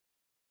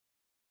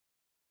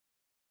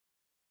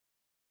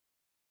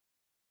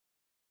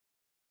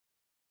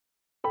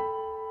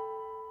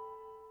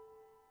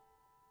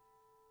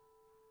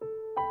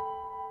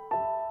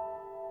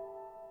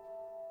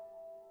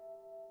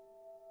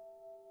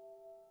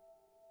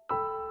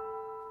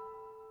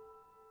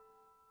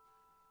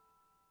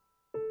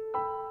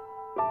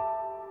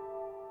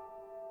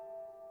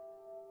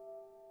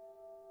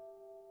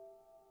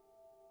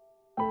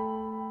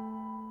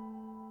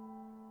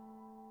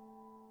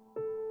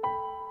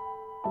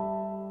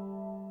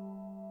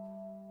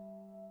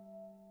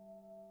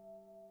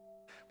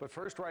But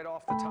first, right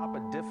off the top, a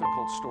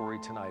difficult story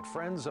tonight.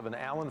 Friends of an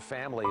Allen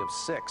family of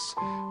 6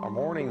 are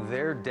mourning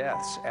their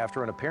deaths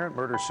after an apparent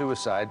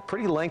murder-suicide.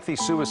 Pretty lengthy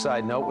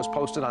suicide note was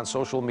posted on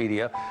social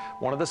media.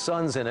 One of the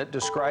sons in it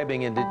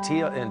describing in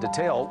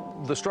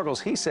detail the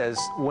struggles he says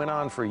went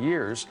on for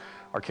years.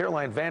 Our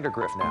Caroline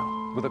Vandergriff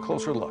now with a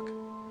closer look.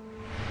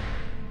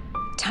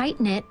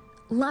 Tight-knit,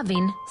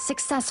 loving,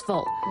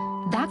 successful.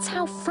 That's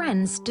how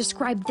friends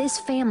describe this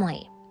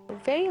family.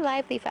 Very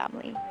lively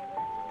family.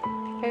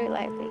 Very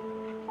lively.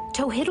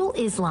 Tauhidul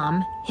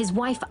Islam, his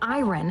wife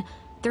Iron,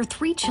 their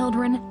 3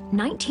 children,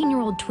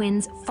 19-year-old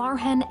twins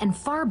Farhan and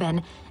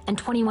Farben, and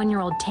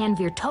 21-year-old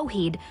Tanvir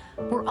Tauhid,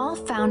 were all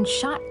found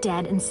shot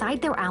dead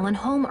inside their Allen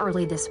home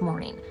early this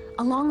morning,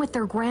 along with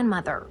their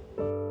grandmother.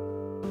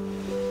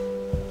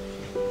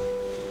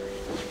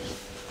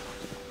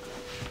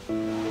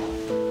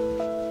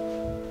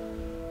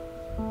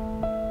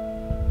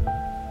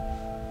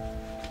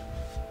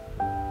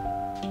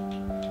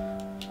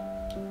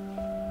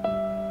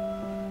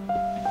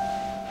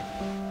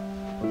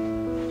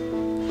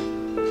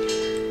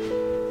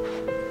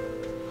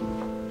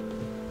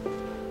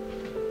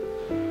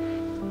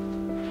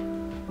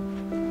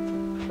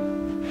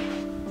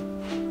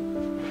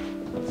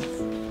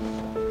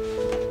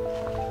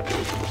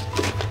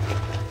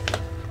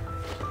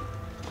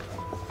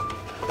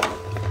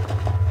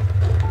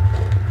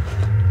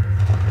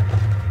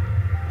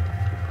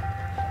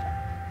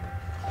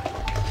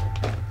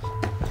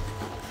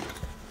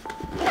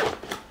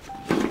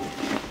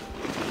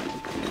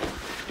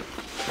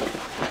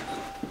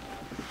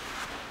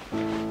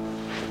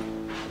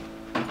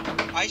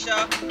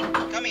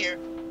 Aisha, come here.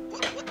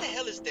 What the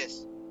hell is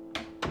this?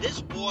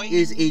 This boy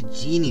is a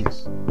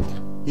genius.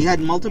 He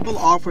had multiple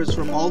offers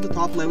from all the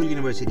top level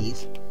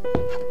universities.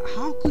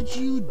 How could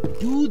you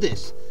do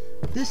this?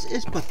 This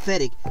is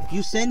pathetic.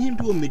 You send him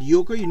to a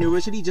mediocre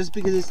university just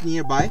because it's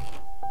nearby?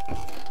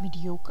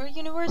 Mediocre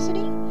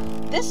university?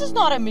 This is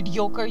not a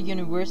mediocre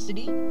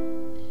university.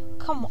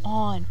 Come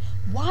on.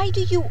 Why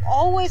do you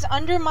always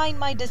undermine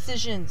my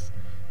decisions?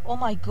 Oh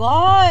my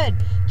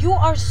God. You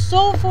are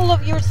so full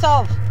of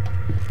yourself.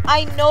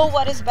 I know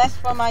what is best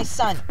for my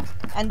son,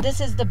 and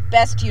this is the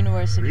best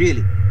university.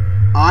 Really?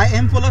 I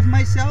am full of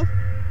myself?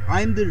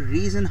 I am the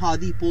reason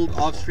Hadi pulled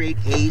off straight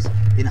A's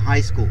in high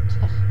school.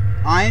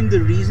 I am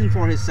the reason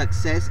for his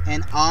success,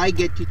 and I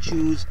get to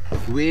choose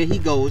where he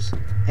goes,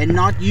 and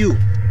not you.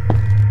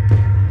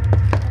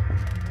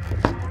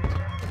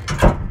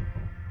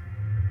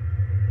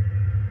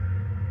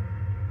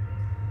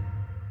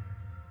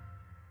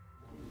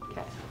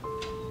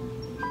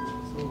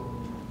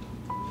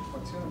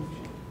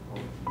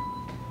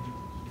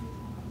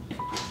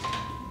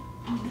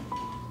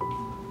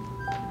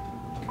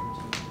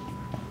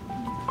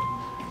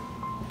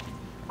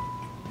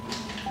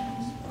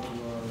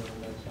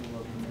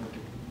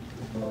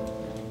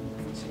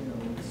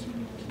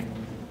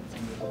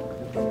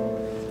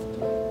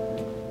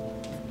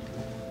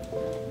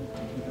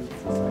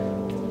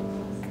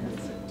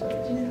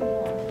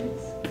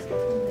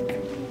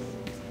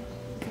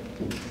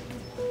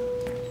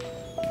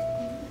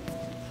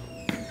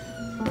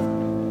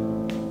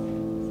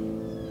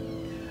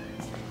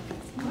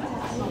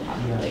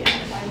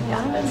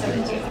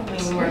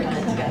 We work on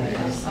it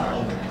together, so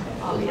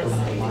obviously.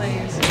 Oh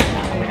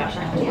my gosh, so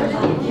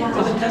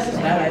the test is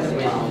bad either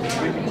way.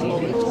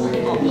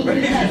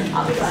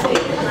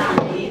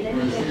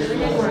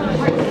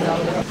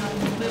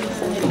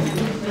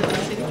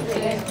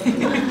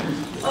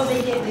 Oh,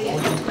 they did. They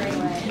did.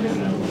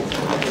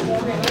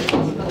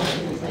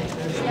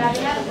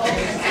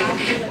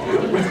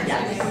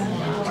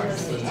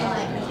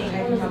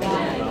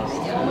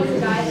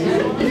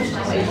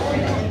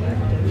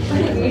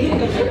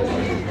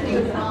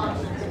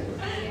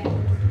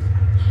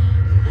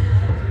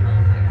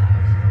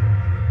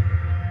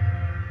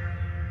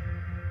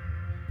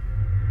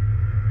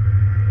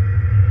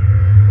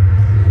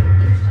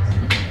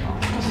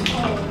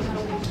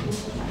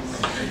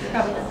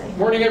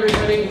 Morning,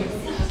 everybody.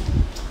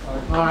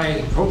 I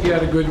hope you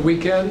had a good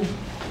weekend.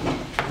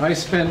 I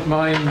spent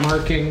mine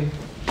marking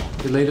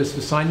the latest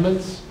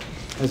assignments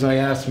as I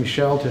asked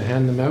Michelle to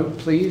hand them out,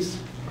 please.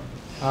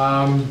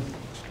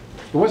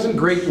 It wasn't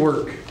great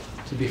work,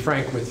 to be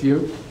frank with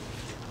you,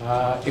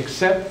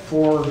 except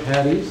for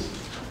Hattie's.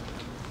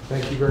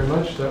 Thank you very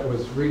much. That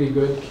was really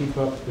good. Keep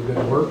up the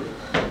good work.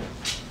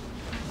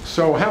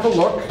 So have a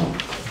look.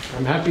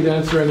 I'm happy to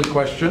answer any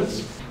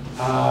questions.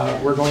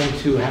 We're going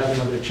to have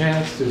another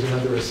chance. There's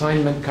another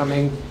assignment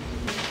coming.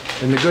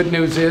 And the good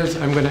news is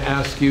I'm going to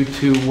ask you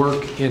to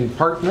work in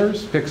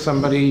partners, pick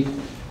somebody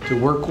to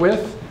work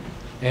with,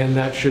 and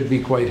that should be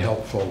quite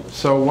helpful.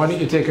 So why don't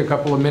you take a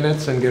couple of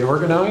minutes and get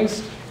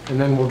organized, and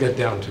then we'll get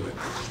down to it.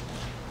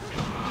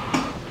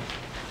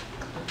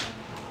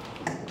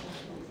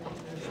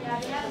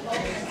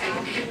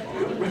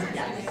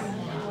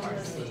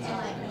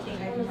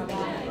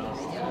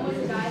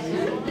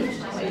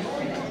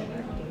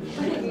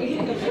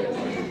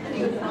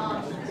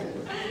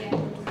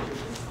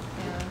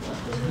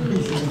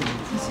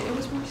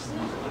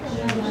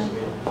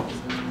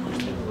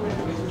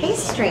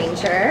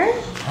 stranger.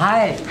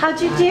 Hi.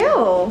 How'd you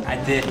do?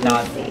 I did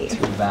not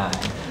too bad.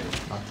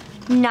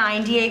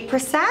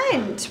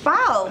 98%.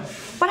 Wow.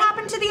 What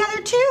happened to the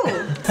other two?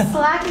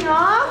 Slacking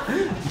off?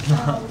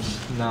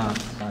 No,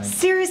 fine.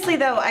 Seriously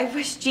though, I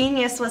wish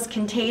genius was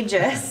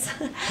contagious.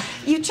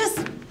 You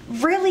just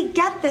really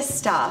get this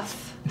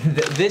stuff.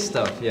 This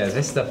stuff, yeah,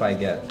 this stuff I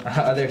get.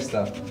 Other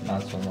stuff,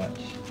 not so much.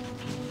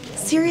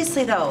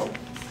 Seriously though,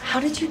 how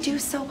did you do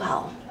so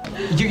well?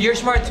 You're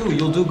smart too.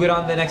 You'll do good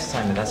on the next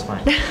assignment. That's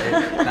fine.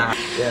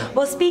 Yeah.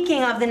 Well,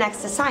 speaking of the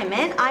next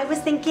assignment, I was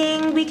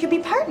thinking we could be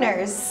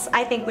partners.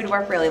 I think we'd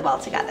work really well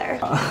together.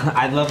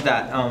 I love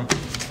that.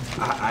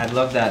 I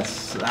love that.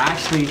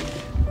 Actually,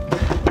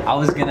 I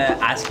was gonna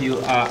ask you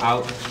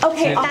out.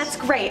 Okay, that's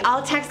great.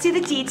 I'll text you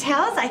the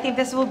details. I think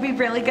this will be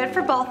really good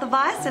for both of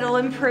us. It'll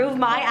improve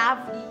my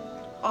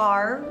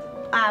our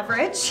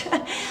average.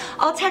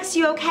 I'll text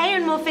you, okay,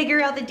 and we'll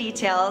figure out the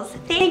details.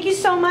 Thank you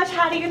so much,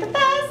 Hattie. You're the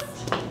best.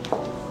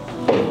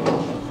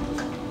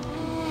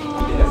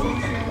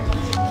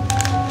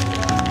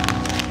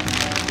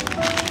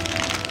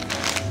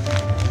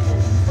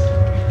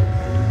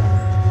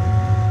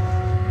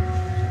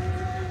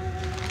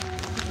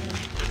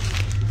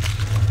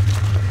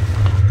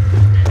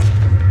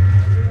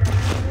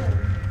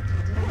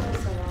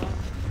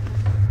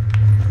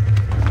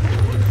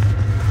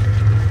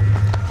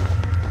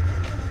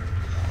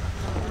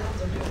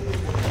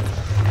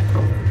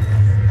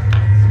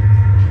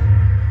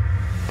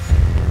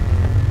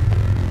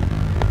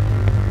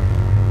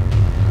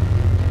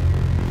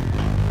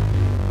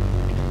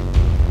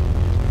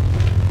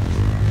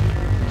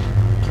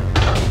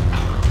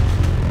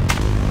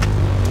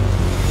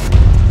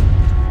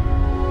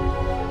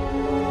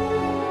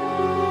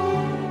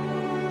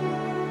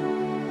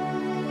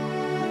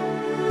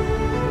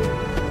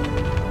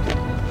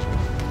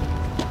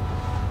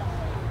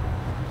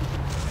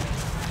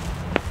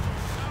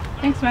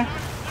 Thanks, man.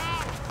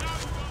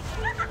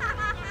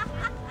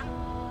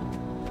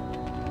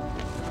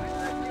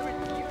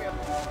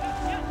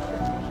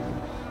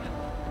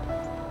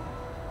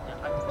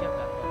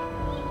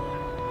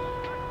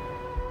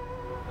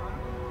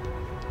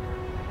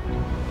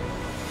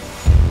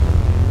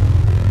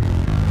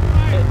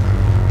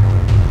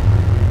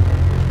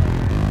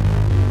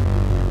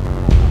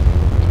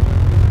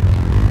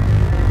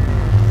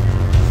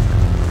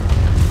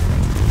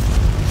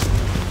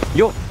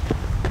 Yo,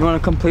 you wanna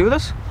come play with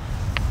us?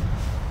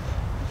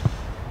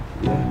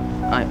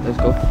 Alright, let's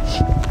go.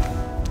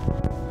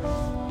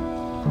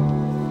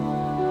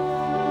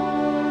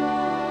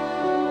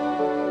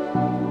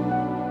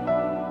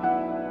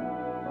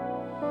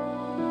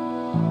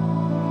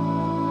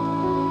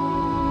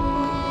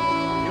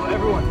 Yo,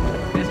 everyone.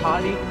 This is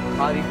Holly.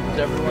 Holly, is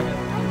everyone?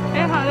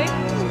 Hey, Holly.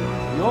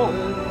 Yo,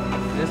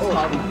 this is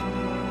Holly.